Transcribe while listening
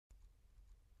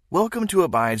Welcome to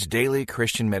Abide's Daily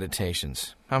Christian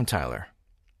Meditations. I'm Tyler.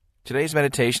 Today's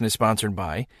meditation is sponsored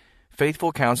by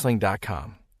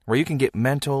FaithfulCounseling.com, where you can get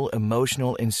mental,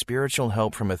 emotional, and spiritual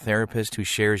help from a therapist who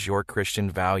shares your Christian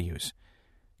values.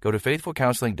 Go to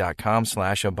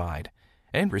FaithfulCounseling.com/abide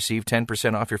and receive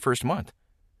 10% off your first month.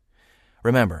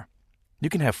 Remember, you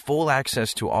can have full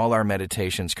access to all our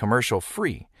meditations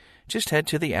commercial-free. Just head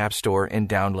to the App Store and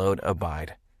download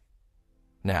Abide.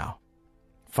 Now,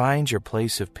 find your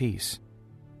place of peace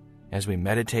as we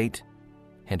meditate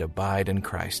and abide in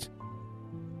Christ.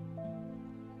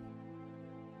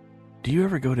 Do you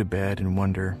ever go to bed and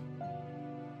wonder,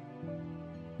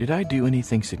 did I do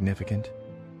anything significant?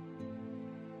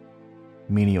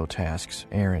 Menial tasks,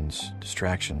 errands,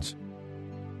 distractions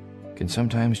can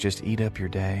sometimes just eat up your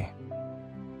day.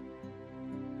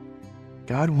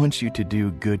 God wants you to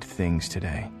do good things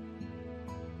today.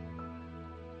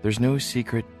 There's no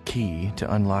secret key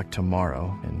to unlock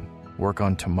tomorrow and work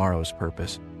on tomorrow's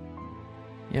purpose.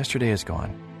 Yesterday is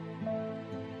gone.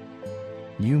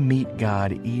 You meet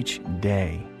God each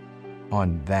day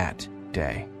on that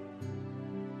day.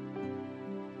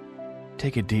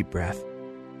 Take a deep breath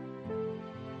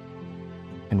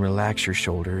and relax your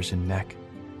shoulders and neck.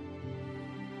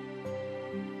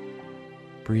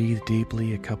 Breathe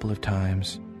deeply a couple of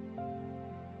times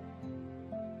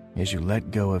as you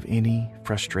let go of any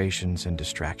frustrations and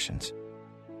distractions.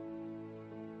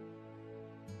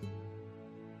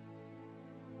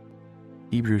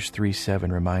 Hebrews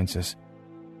 3:7 reminds us,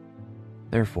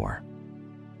 therefore,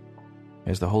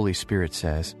 as the Holy Spirit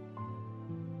says,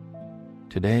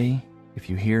 today, if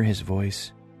you hear His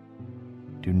voice,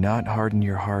 do not harden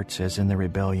your hearts as in the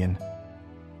rebellion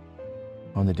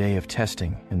on the day of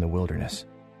testing in the wilderness.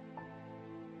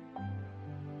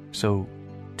 So,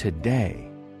 today,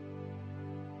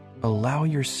 allow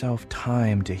yourself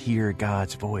time to hear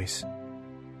God's voice.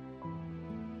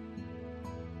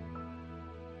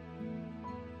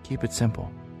 Keep it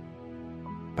simple.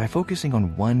 By focusing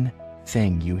on one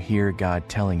thing you hear God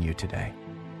telling you today,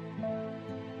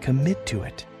 commit to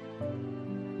it.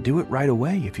 Do it right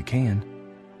away if you can.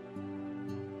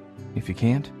 If you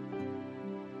can't,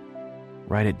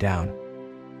 write it down.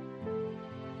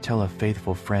 Tell a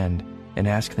faithful friend and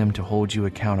ask them to hold you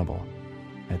accountable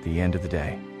at the end of the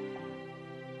day.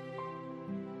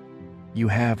 You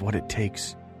have what it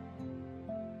takes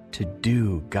to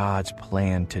do God's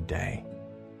plan today.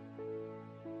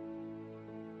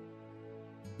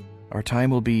 Our time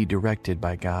will be directed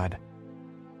by God,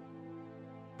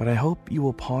 but I hope you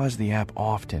will pause the app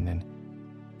often and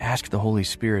ask the Holy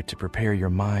Spirit to prepare your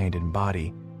mind and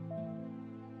body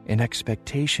in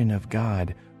expectation of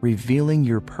God revealing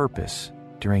your purpose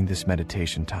during this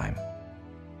meditation time.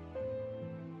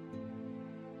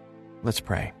 Let's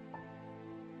pray.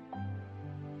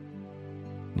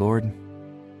 Lord,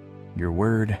 your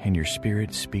word and your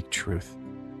spirit speak truth.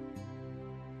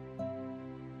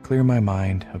 Clear my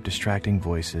mind of distracting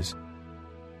voices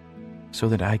so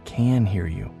that I can hear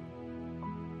you.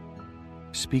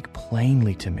 Speak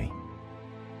plainly to me.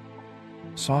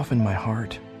 Soften my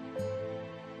heart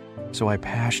so I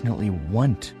passionately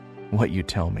want what you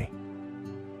tell me.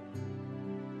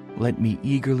 Let me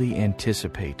eagerly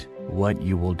anticipate what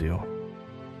you will do.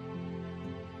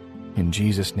 In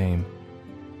Jesus' name,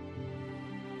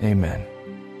 amen.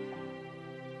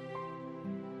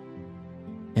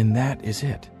 And that is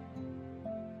it.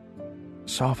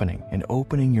 Softening and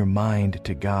opening your mind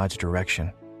to God's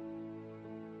direction.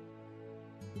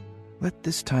 Let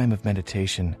this time of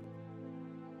meditation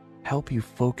help you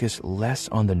focus less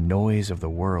on the noise of the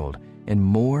world and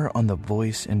more on the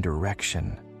voice and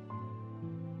direction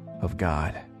of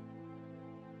God.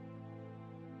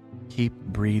 Keep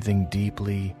breathing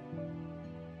deeply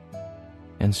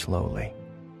and slowly.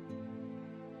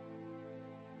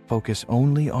 Focus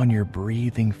only on your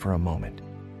breathing for a moment.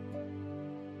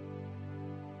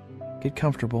 Get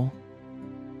comfortable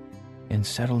and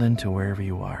settle into wherever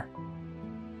you are.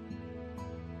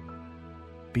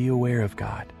 Be aware of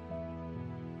God.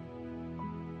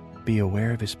 Be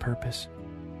aware of His purpose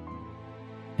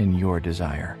and your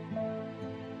desire.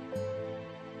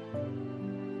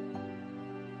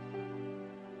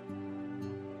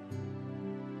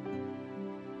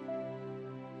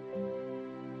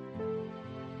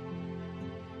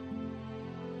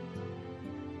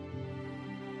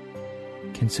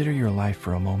 Consider your life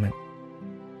for a moment.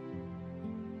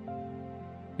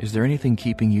 Is there anything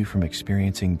keeping you from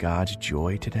experiencing God's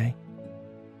joy today?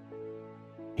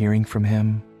 Hearing from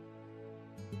Him?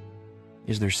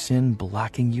 Is there sin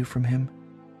blocking you from Him?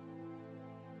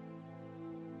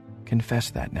 Confess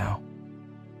that now.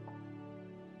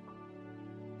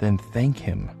 Then thank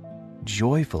Him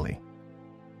joyfully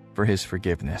for His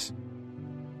forgiveness.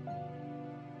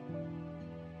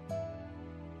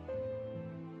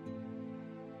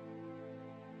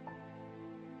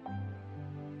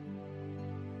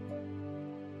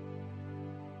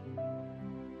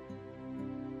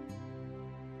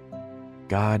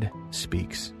 God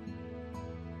speaks.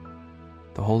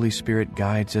 The Holy Spirit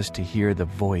guides us to hear the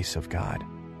voice of God.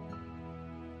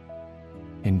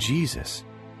 And Jesus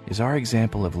is our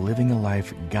example of living a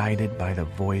life guided by the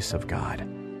voice of God.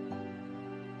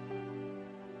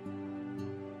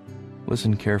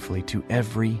 Listen carefully to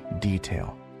every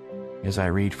detail as I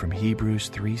read from Hebrews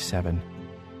 3:7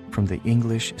 from the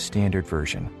English Standard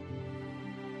Version.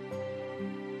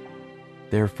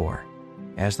 Therefore,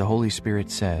 as the Holy Spirit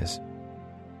says,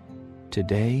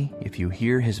 today, if you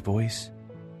hear His voice,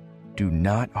 do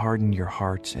not harden your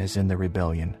hearts as in the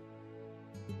rebellion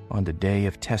on the day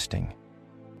of testing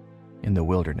in the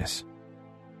wilderness.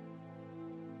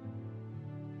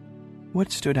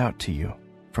 What stood out to you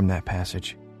from that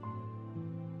passage?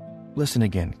 Listen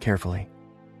again carefully.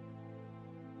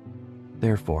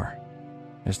 Therefore,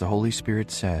 as the Holy Spirit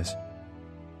says,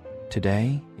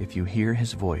 today, if you hear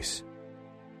His voice,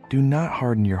 do not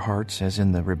harden your hearts as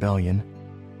in the rebellion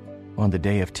on the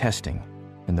day of testing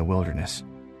in the wilderness.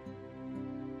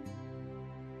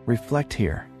 Reflect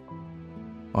here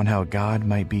on how God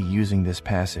might be using this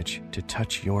passage to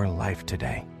touch your life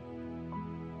today.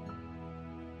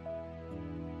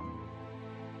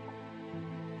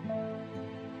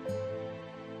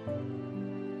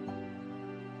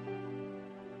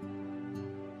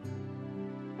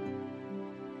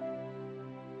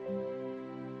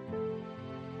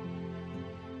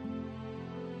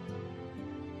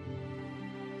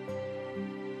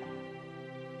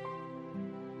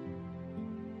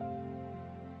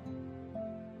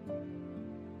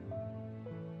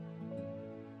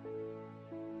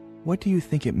 What do you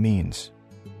think it means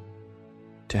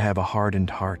to have a hardened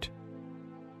heart?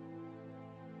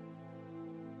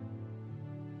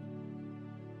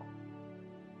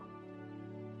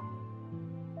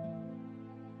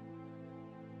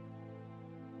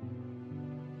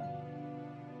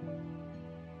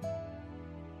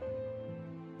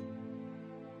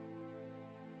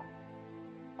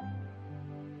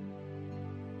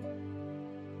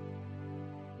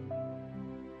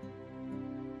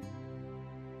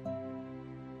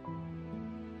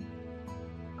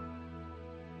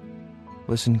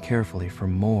 Listen carefully for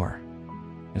more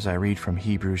as I read from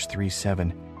Hebrews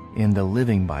 3:7 in the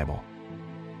Living Bible.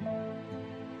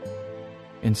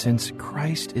 And since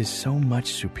Christ is so much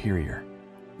superior,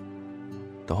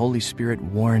 the Holy Spirit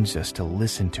warns us to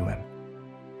listen to Him,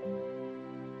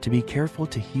 to be careful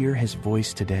to hear His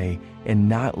voice today and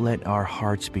not let our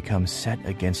hearts become set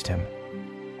against Him,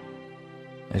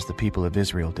 as the people of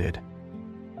Israel did.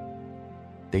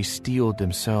 They steeled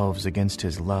themselves against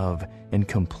His love and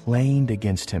complained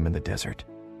against Him in the desert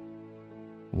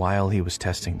while He was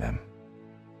testing them.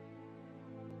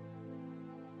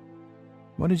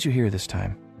 What did you hear this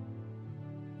time?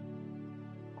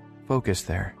 Focus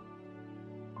there,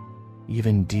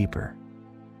 even deeper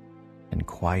in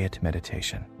quiet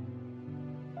meditation.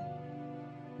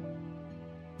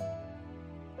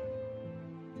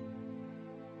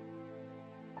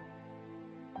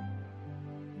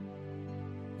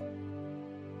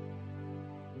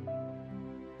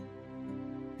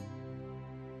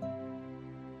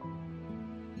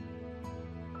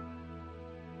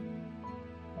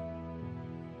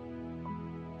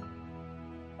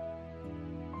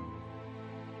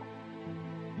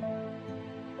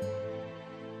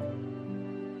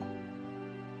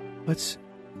 Let's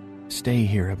stay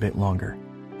here a bit longer.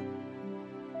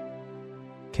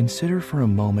 Consider for a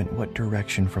moment what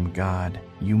direction from God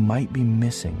you might be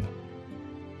missing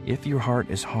if your heart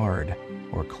is hard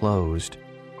or closed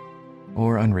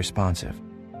or unresponsive.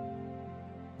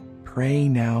 Pray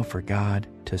now for God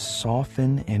to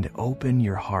soften and open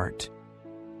your heart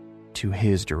to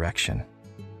His direction.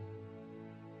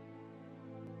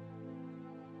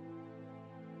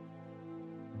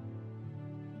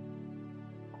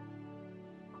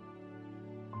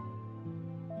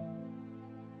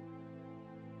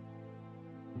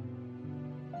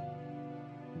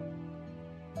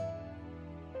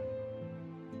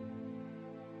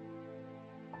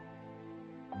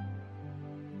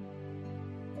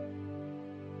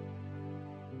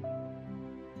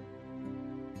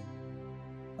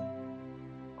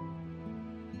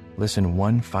 Listen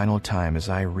one final time as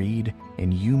I read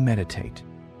and you meditate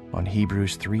on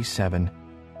Hebrews 3:7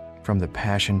 from the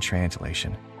Passion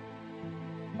Translation.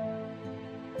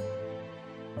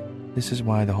 This is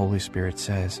why the Holy Spirit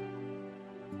says,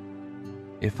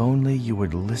 If only you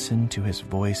would listen to his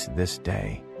voice this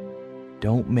day.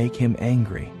 Don't make him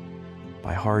angry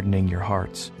by hardening your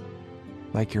hearts,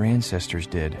 like your ancestors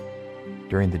did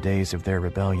during the days of their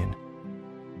rebellion,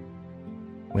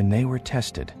 when they were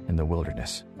tested in the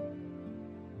wilderness.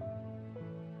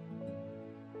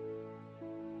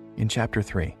 In chapter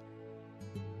 3,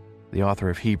 the author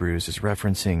of Hebrews is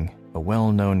referencing a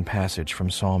well-known passage from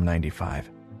Psalm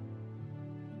 95.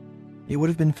 It would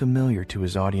have been familiar to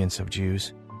his audience of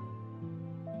Jews.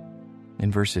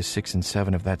 In verses 6 and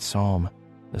 7 of that psalm,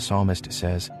 the psalmist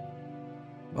says,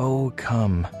 "Oh,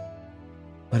 come,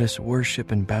 let us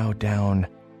worship and bow down.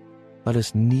 Let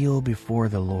us kneel before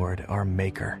the Lord, our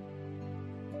Maker.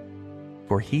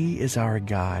 For he is our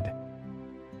God,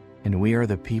 and we are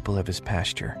the people of his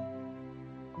pasture,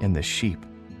 and the sheep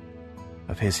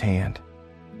of his hand."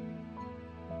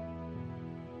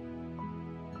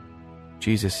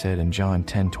 Jesus said in John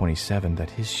 10:27 that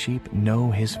his sheep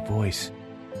know his voice.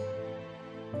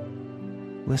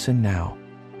 Listen now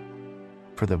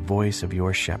for the voice of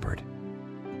your shepherd.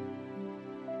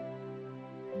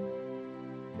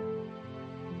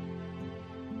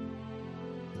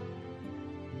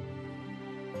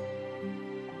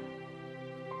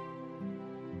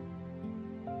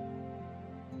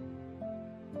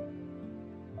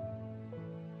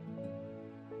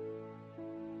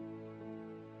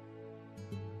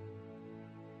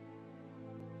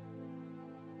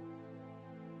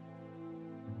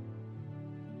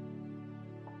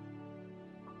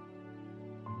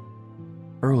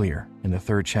 Earlier in the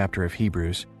 3rd chapter of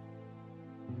Hebrews,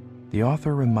 the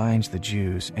author reminds the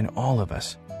Jews and all of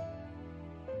us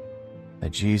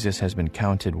that Jesus has been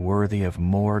counted worthy of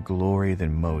more glory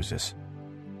than Moses,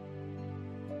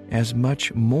 as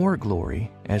much more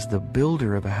glory as the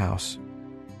builder of a house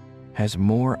has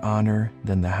more honor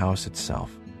than the house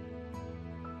itself.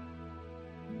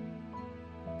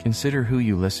 Consider who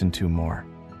you listen to more: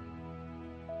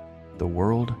 the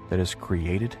world that is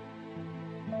created,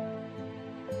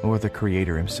 or the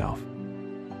Creator himself.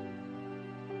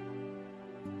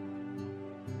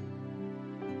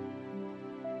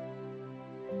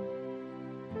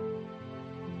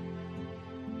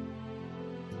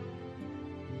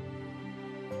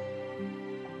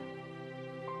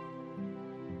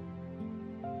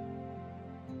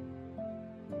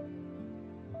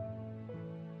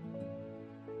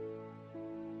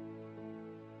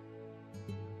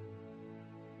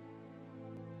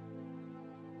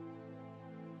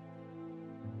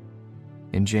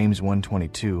 In James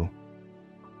 1:22,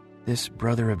 this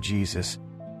brother of Jesus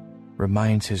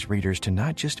reminds his readers to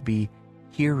not just be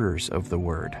hearers of the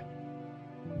word,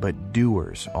 but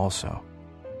doers also.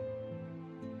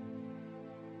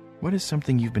 What is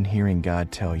something you've been hearing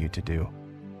God tell you to do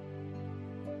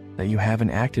that you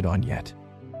haven't acted on yet?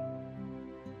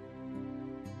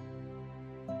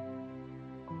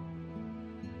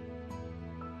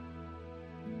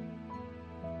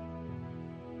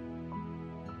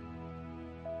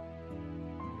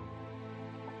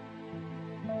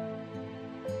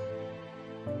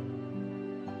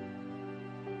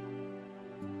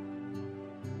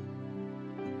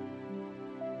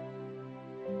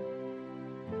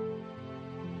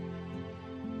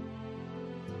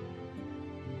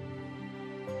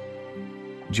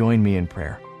 Join me in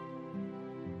prayer.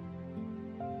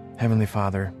 Heavenly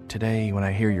Father, today when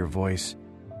I hear your voice,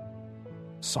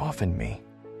 soften me.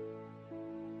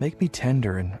 Make me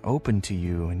tender and open to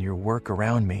you and your work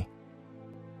around me.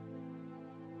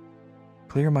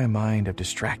 Clear my mind of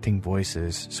distracting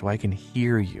voices so I can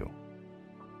hear you.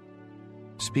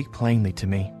 Speak plainly to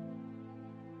me.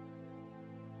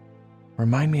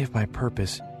 Remind me of my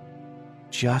purpose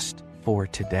just for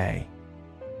today.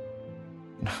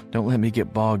 Don't let me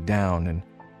get bogged down in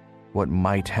what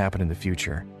might happen in the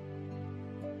future,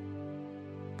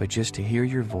 but just to hear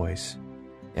your voice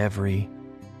every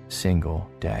single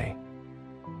day.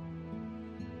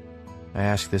 I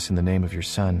ask this in the name of your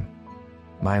Son,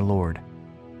 my Lord,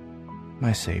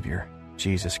 my Savior,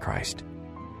 Jesus Christ.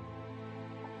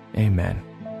 Amen.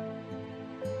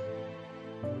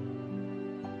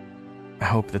 I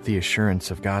hope that the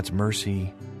assurance of God's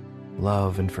mercy,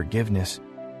 love, and forgiveness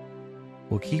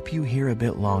will keep you here a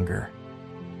bit longer.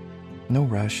 No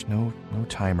rush, no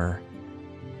timer,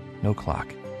 no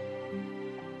clock.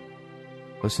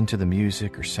 Listen to the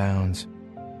music or sounds.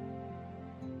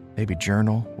 Maybe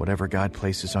journal whatever God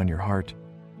places on your heart.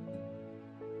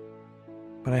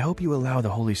 But I hope you allow the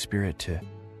Holy Spirit to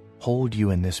hold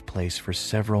you in this place for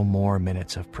several more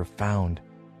minutes of profound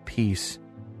peace,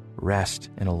 rest,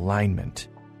 and alignment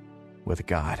with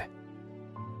God.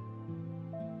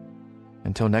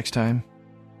 Until next time,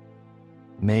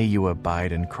 may you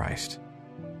abide in Christ.